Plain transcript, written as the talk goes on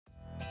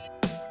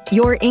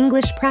your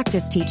English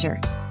practice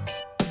teacher.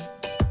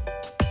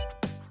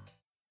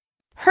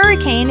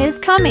 Hurricane is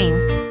coming.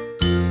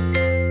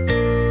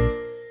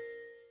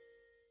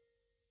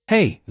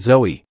 Hey,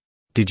 Zoe.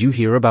 Did you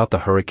hear about the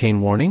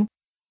hurricane warning?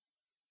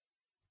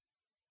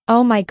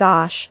 Oh my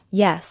gosh,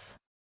 yes.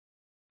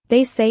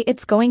 They say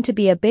it's going to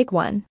be a big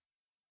one.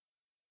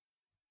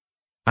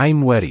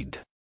 I'm worried.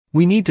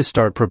 We need to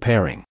start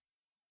preparing.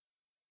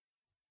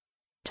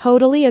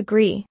 Totally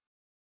agree.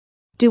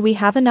 Do we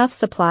have enough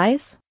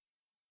supplies?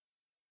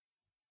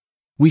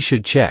 We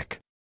should check.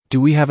 Do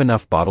we have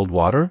enough bottled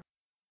water?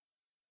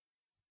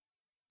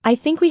 I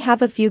think we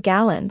have a few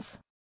gallons.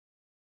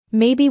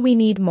 Maybe we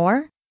need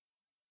more?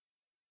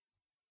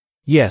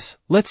 Yes,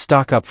 let's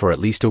stock up for at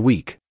least a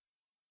week.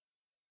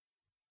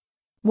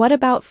 What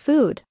about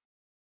food?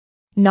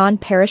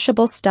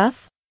 Non-perishable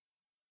stuff?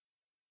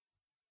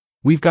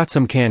 We've got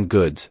some canned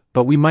goods,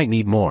 but we might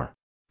need more.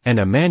 And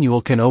a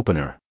manual can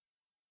opener.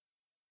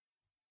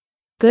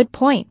 Good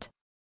point.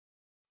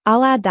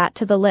 I'll add that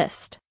to the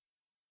list.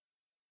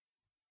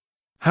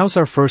 How's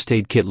our first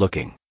aid kit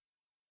looking?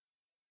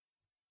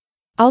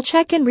 I'll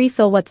check and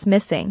refill what's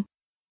missing.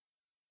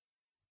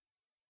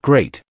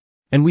 Great.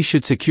 And we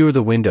should secure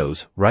the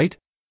windows, right?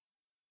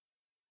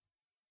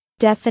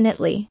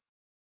 Definitely.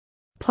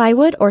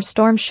 Plywood or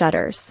storm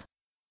shutters?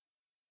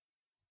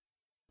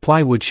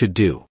 Plywood should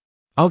do.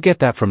 I'll get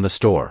that from the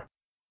store.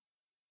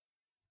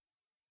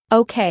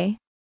 Okay.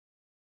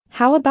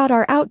 How about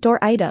our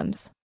outdoor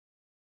items?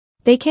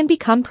 They can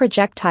become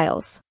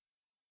projectiles.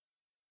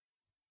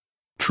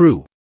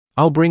 True.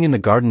 I'll bring in the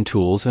garden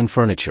tools and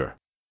furniture.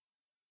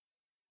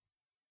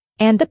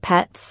 And the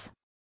pets?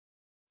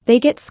 They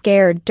get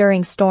scared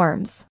during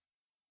storms.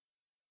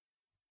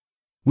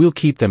 We'll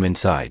keep them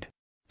inside.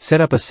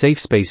 Set up a safe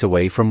space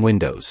away from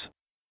windows.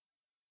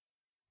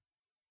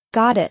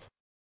 Got it.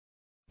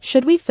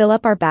 Should we fill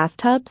up our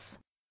bathtubs?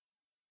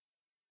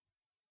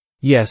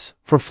 Yes,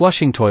 for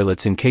flushing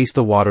toilets in case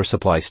the water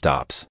supply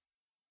stops.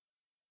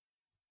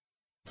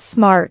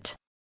 Smart.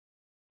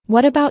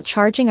 What about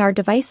charging our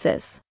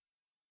devices?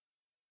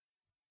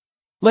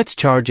 Let's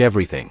charge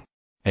everything.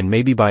 And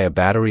maybe buy a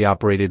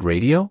battery-operated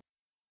radio?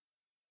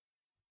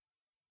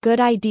 Good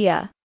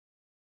idea.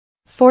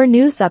 For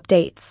news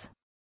updates.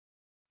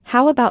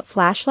 How about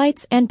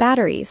flashlights and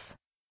batteries?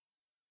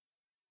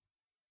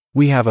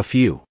 We have a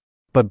few.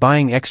 But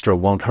buying extra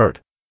won't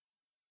hurt.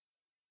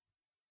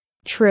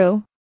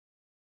 True.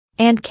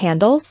 And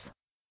candles?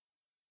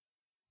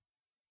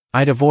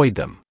 I'd avoid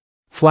them.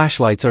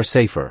 Flashlights are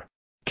safer.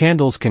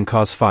 Candles can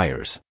cause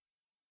fires.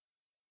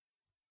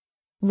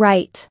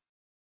 Right.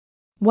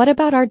 What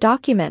about our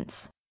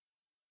documents?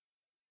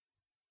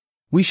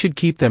 We should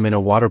keep them in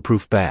a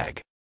waterproof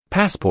bag.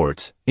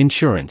 Passports,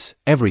 insurance,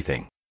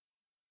 everything.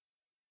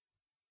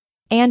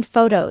 And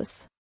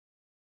photos.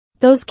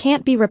 Those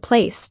can't be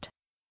replaced.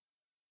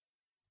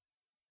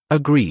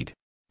 Agreed.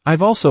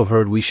 I've also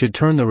heard we should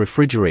turn the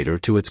refrigerator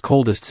to its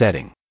coldest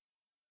setting.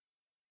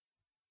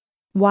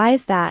 Why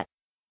is that?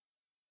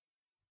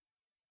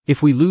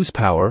 If we lose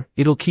power,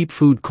 it'll keep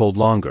food cold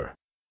longer.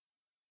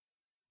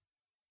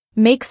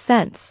 Makes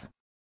sense.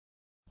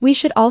 We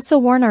should also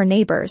warn our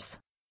neighbors.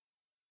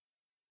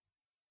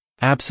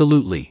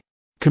 Absolutely.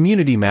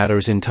 Community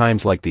matters in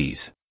times like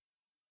these.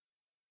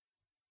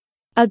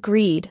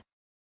 Agreed.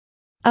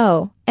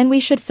 Oh, and we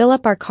should fill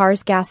up our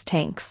cars' gas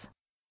tanks.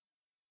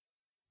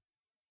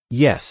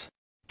 Yes.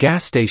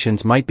 Gas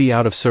stations might be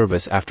out of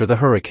service after the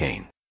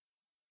hurricane.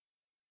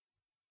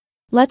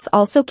 Let's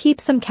also keep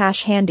some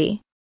cash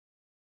handy.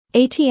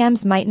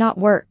 ATMs might not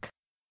work.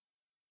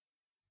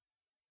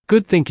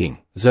 Good thinking,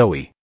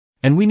 Zoe.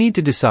 And we need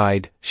to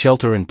decide,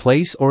 shelter in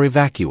place or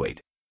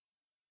evacuate.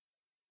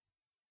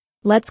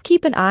 Let's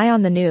keep an eye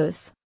on the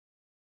news.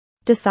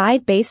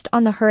 Decide based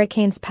on the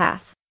hurricane's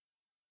path.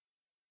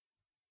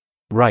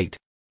 Right.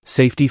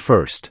 Safety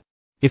first.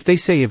 If they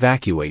say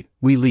evacuate,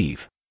 we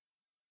leave.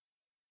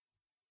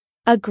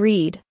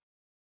 Agreed.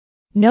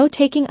 No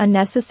taking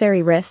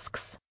unnecessary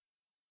risks.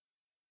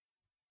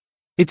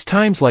 It's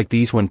times like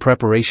these when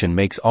preparation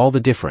makes all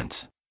the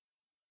difference.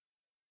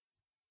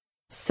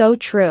 So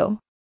true.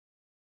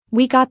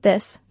 We got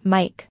this,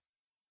 Mike.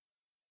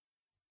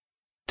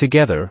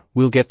 Together,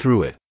 we'll get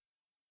through it.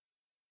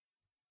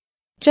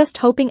 Just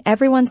hoping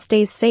everyone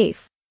stays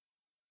safe.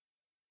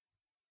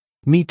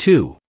 Me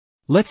too.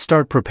 Let's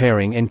start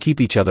preparing and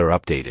keep each other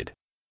updated.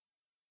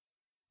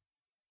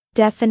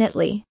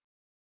 Definitely.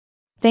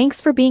 Thanks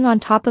for being on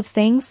top of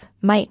things,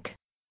 Mike.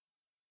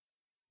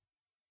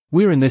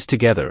 We're in this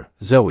together,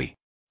 Zoe.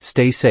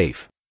 Stay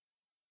safe.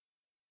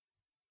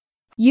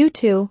 You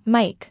too,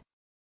 Mike.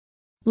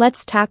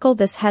 Let's tackle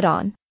this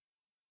head-on.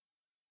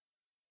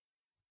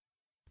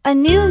 A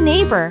new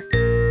neighbor.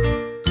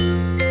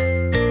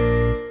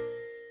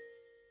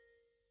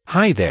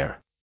 Hi there.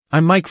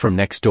 I'm Mike from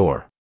next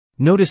door.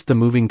 Noticed the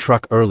moving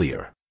truck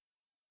earlier.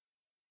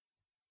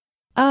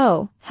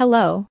 Oh,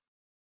 hello.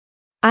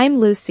 I'm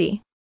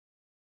Lucy.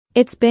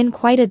 It's been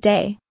quite a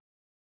day.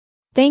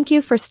 Thank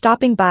you for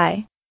stopping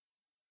by.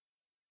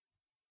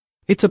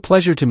 It's a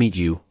pleasure to meet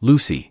you,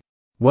 Lucy.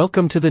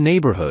 Welcome to the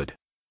neighborhood.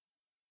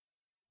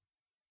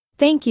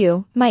 Thank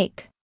you,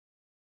 Mike.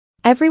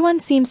 Everyone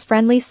seems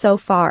friendly so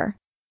far.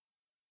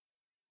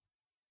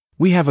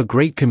 We have a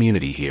great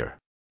community here.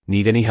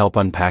 Need any help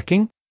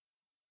unpacking?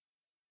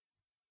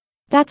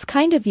 That's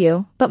kind of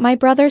you, but my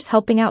brother's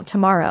helping out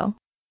tomorrow.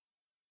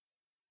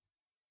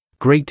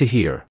 Great to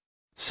hear.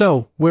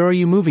 So, where are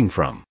you moving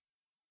from?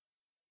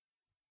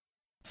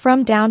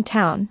 From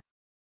downtown.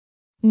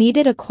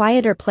 Needed a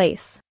quieter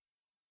place.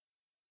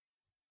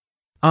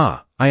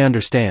 Ah, I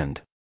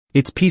understand.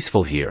 It's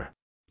peaceful here.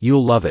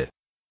 You'll love it.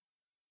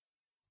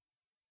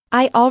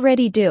 I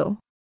already do.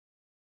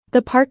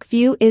 The park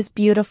view is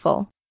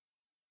beautiful.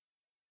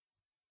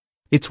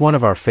 It's one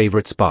of our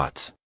favorite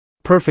spots.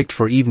 Perfect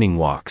for evening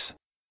walks.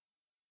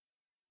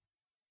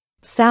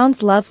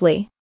 Sounds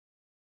lovely.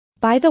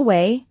 By the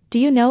way, do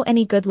you know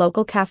any good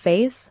local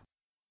cafes?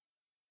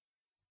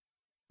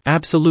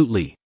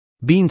 Absolutely.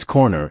 Bean's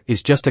Corner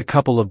is just a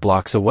couple of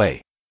blocks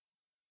away.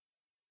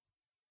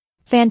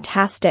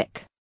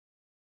 Fantastic.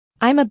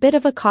 I'm a bit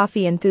of a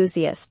coffee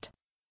enthusiast.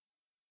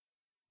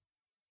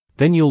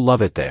 Then you'll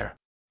love it there.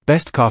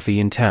 Best coffee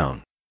in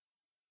town.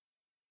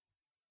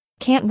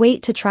 Can't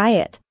wait to try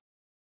it.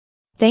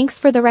 Thanks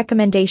for the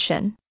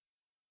recommendation.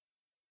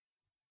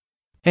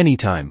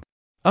 Anytime.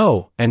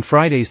 Oh, and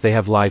Fridays they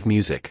have live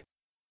music.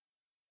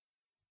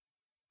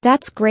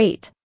 That's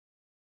great.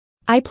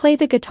 I play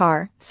the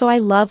guitar, so I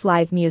love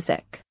live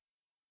music.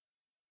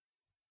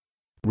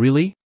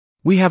 Really?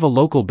 We have a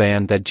local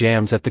band that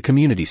jams at the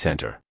community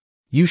center.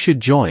 You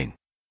should join.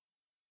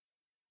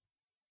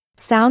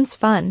 Sounds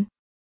fun.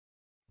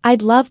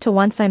 I'd love to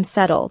once I'm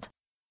settled.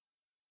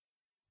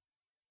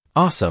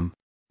 Awesome.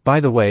 By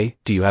the way,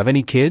 do you have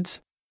any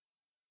kids?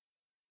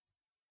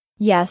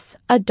 Yes,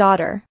 a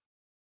daughter.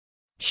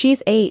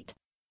 She's 8.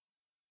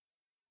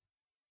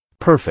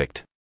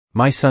 Perfect.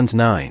 My son's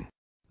 9.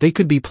 They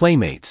could be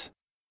playmates.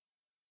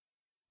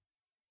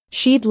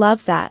 She'd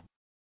love that.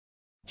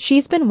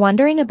 She's been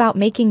wondering about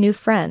making new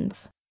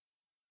friends.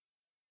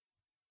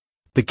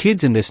 The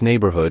kids in this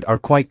neighborhood are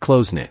quite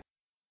close-knit.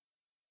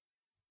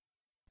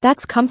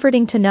 That's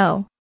comforting to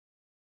know.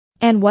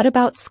 And what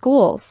about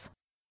schools?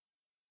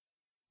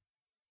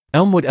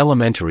 Elmwood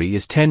Elementary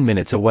is 10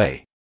 minutes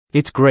away.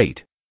 It's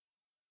great.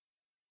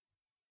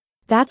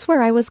 That's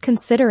where I was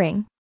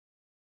considering.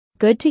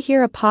 Good to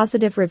hear a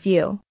positive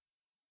review.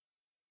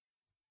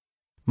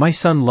 My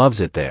son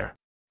loves it there.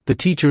 The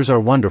teachers are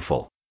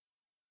wonderful.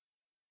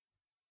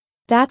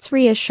 That's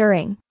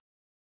reassuring.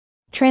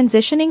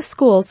 Transitioning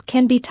schools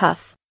can be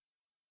tough.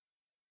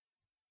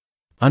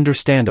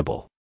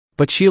 Understandable.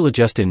 But she'll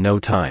adjust in no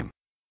time.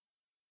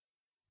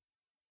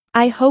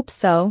 I hope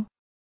so.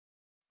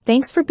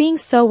 Thanks for being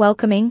so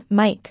welcoming,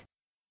 Mike.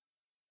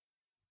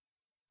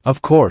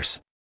 Of course.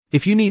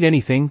 If you need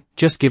anything,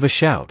 just give a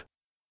shout.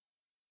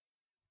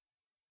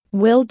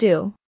 Will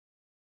do.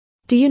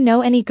 Do you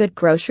know any good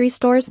grocery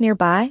stores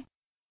nearby?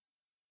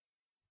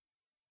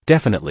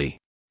 Definitely.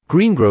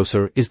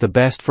 Greengrocer is the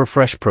best for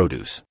fresh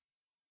produce.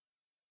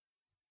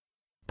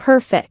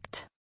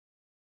 Perfect.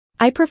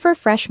 I prefer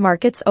fresh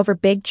markets over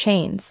big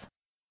chains.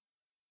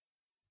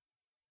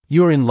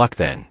 You're in luck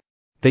then.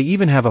 They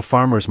even have a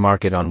farmer's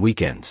market on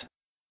weekends.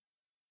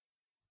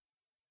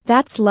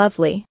 That's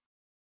lovely.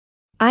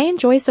 I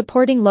enjoy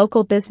supporting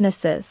local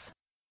businesses.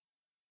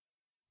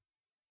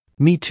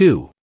 Me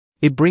too.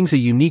 It brings a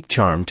unique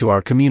charm to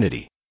our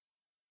community.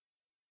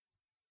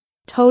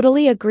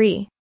 Totally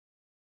agree.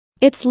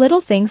 It's little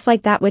things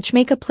like that which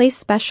make a place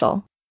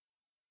special.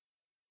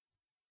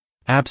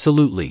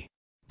 Absolutely.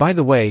 By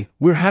the way,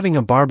 we're having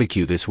a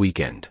barbecue this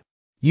weekend.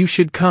 You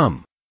should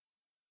come.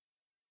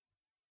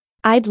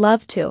 I'd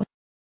love to.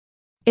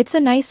 It's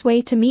a nice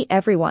way to meet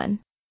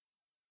everyone.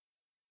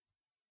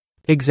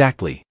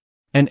 Exactly.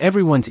 And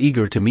everyone's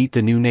eager to meet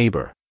the new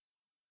neighbor.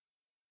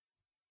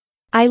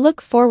 I look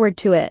forward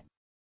to it.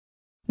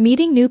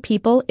 Meeting new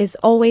people is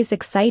always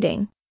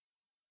exciting.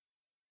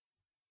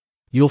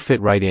 You'll fit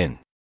right in.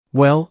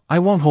 Well, I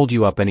won't hold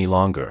you up any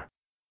longer.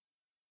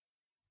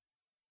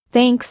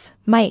 Thanks,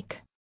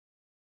 Mike.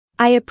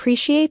 I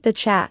appreciate the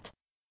chat.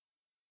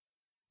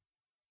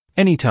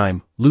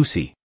 Anytime,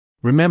 Lucy.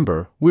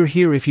 Remember, we're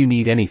here if you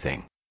need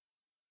anything.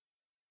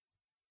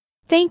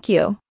 Thank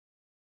you.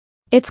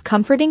 It's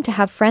comforting to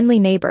have friendly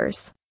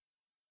neighbors.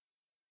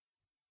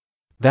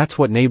 That's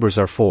what neighbors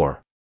are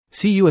for.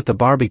 See you at the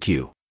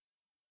barbecue.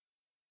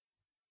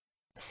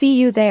 See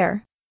you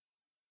there.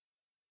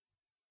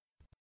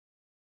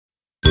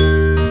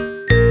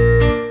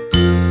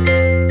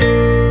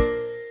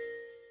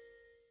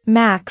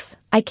 Max,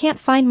 I can't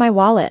find my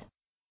wallet.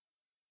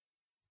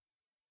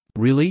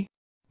 Really?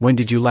 When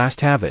did you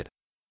last have it?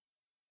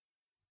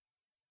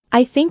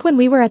 I think when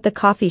we were at the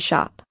coffee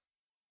shop.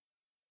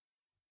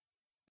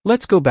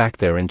 Let's go back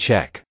there and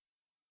check.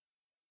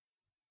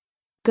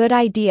 Good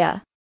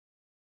idea.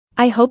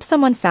 I hope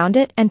someone found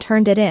it and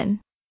turned it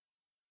in.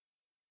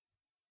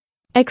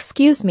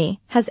 Excuse me,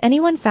 has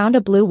anyone found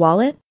a blue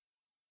wallet?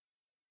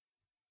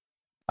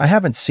 I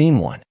haven't seen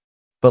one,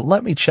 but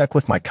let me check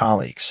with my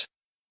colleagues.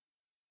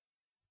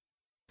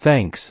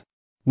 Thanks.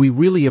 We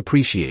really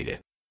appreciate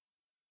it.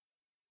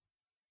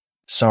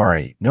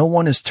 Sorry, no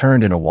one has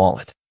turned in a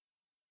wallet.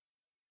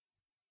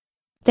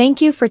 Thank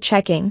you for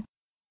checking.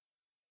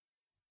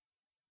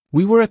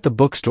 We were at the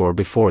bookstore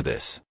before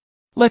this.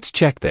 Let's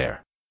check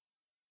there.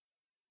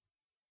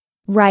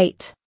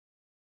 Right.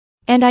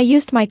 And I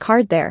used my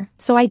card there,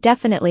 so I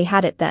definitely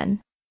had it then.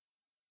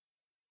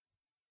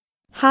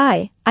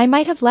 Hi, I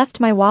might have left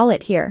my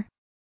wallet here.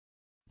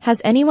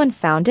 Has anyone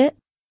found it?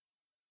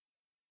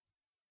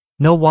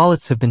 No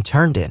wallets have been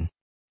turned in.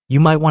 You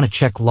might want to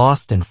check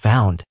lost and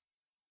found.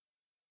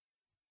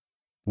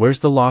 Where's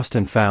the lost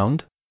and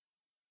found?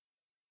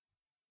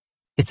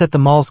 It's at the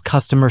mall's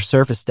customer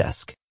service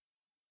desk.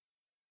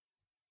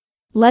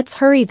 Let's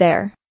hurry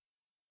there.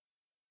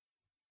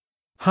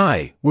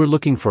 Hi, we're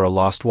looking for a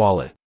lost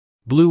wallet.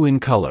 Blue in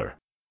color.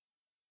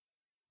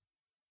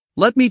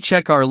 Let me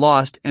check our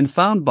lost and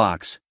found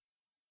box.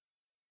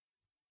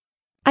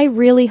 I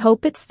really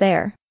hope it's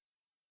there.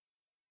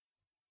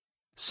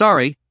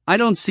 Sorry, I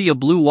don't see a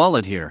blue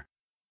wallet here.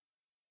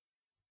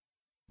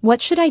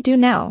 What should I do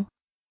now?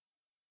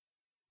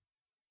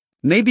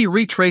 Maybe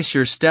retrace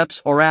your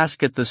steps or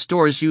ask at the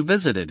stores you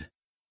visited.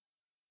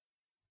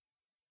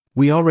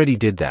 We already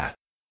did that.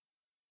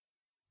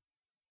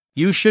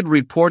 You should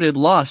report it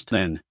lost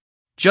then.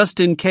 Just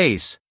in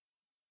case.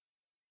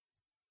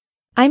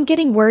 I'm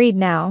getting worried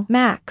now,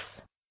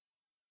 Max.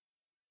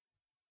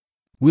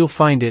 We'll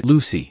find it,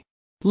 Lucy.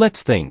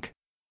 Let's think.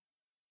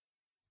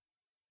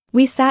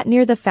 We sat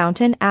near the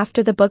fountain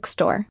after the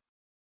bookstore.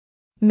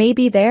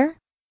 Maybe there?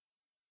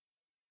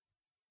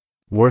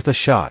 Worth a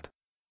shot.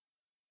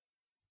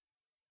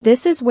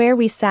 This is where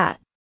we sat.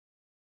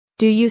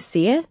 Do you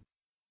see it?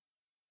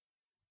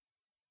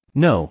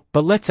 No,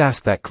 but let's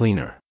ask that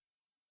cleaner.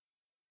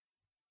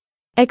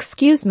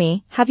 Excuse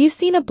me, have you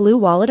seen a blue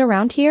wallet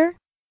around here?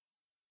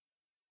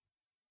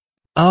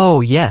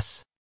 Oh,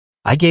 yes.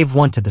 I gave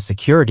one to the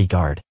security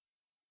guard.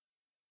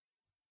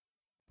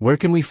 Where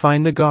can we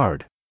find the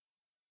guard?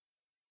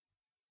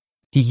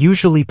 He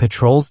usually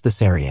patrols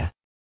this area.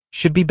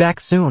 Should be back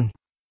soon.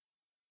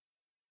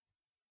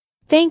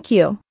 Thank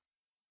you.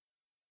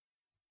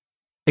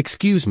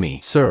 Excuse me,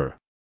 sir.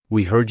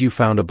 We heard you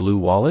found a blue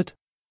wallet?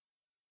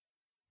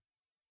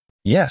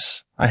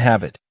 Yes, I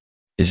have it.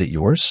 Is it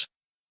yours?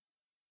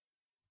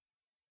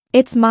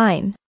 It's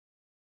mine.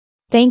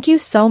 Thank you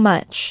so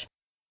much.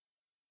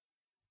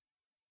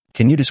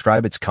 Can you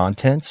describe its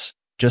contents,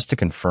 just to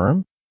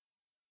confirm?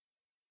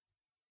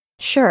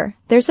 Sure,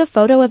 there's a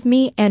photo of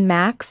me and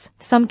Max,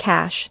 some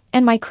cash,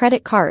 and my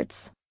credit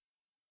cards.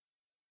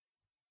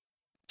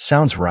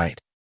 Sounds right.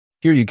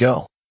 Here you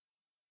go.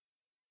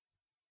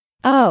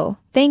 Oh,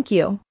 thank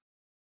you.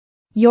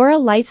 You're a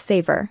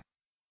lifesaver.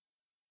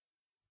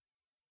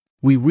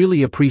 We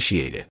really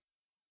appreciate it.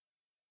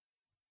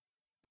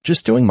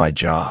 Just doing my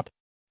job.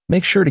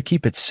 Make sure to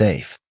keep it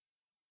safe.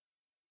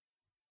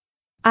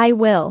 I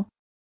will.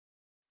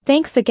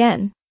 Thanks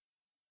again.